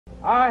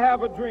I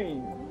have a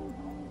dream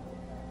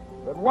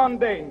that one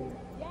day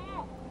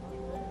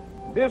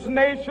this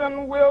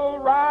nation will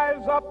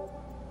rise up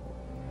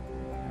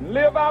and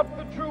live out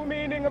the true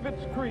meaning of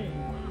its creed.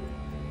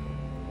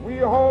 We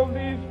hold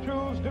these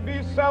truths to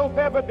be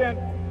self-evident,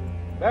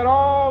 that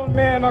all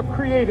men are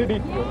created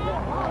equal.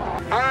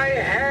 I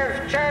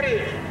have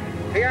cherished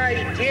the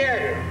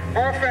ideal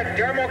of a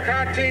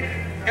democratic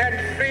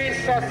and free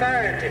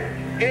society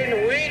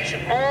in which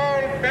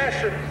all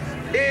nations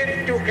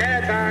live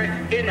together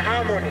in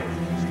harmony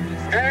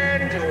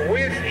and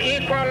with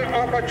equal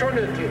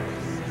opportunity.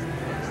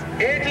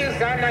 It is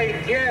an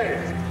ideal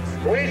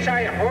which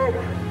I hope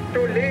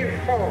to live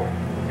for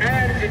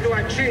and to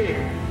achieve.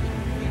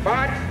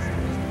 But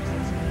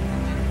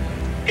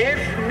if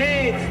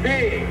needs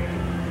be,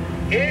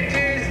 it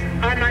is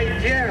an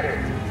ideal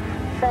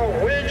for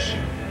which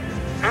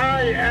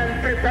I am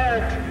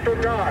prepared to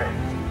die.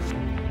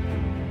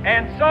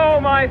 And so,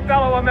 my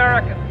fellow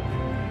Americans,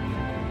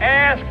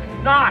 ask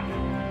not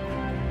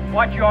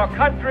what your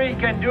country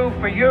can do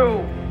for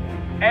you,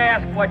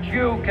 ask what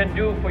you can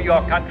do for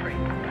your country.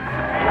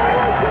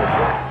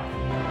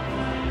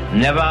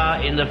 Never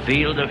in the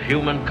field of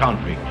human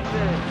conflict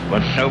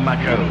was so much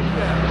owed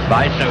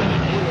by so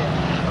many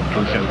to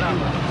so few.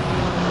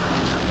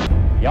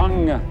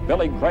 Young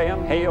Billy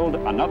Graham hailed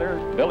another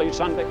Billy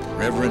Sunday.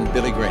 Reverend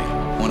Billy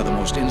Graham, one of the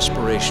most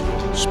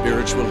inspirational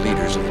spiritual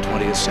leaders of the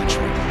 20th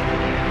century.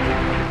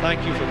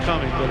 Thank you for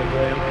coming, Billy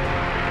Graham.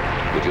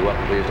 Would you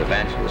welcome please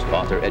evangelist,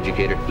 author,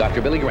 educator,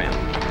 Dr. Billy Graham.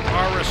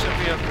 Our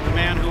recipient, the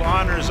man who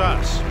honors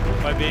us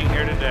by being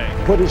here today.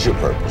 What is your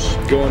purpose?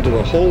 Go into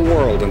the whole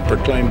world and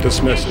proclaim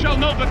this message. You shall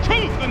know the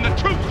truth, and the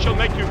truth shall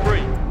make you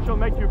free. Shall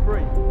make you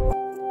free.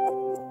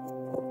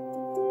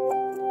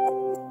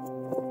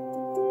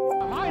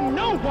 I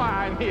know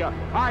why I'm here.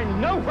 I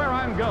know where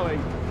I'm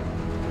going.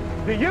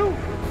 Do you?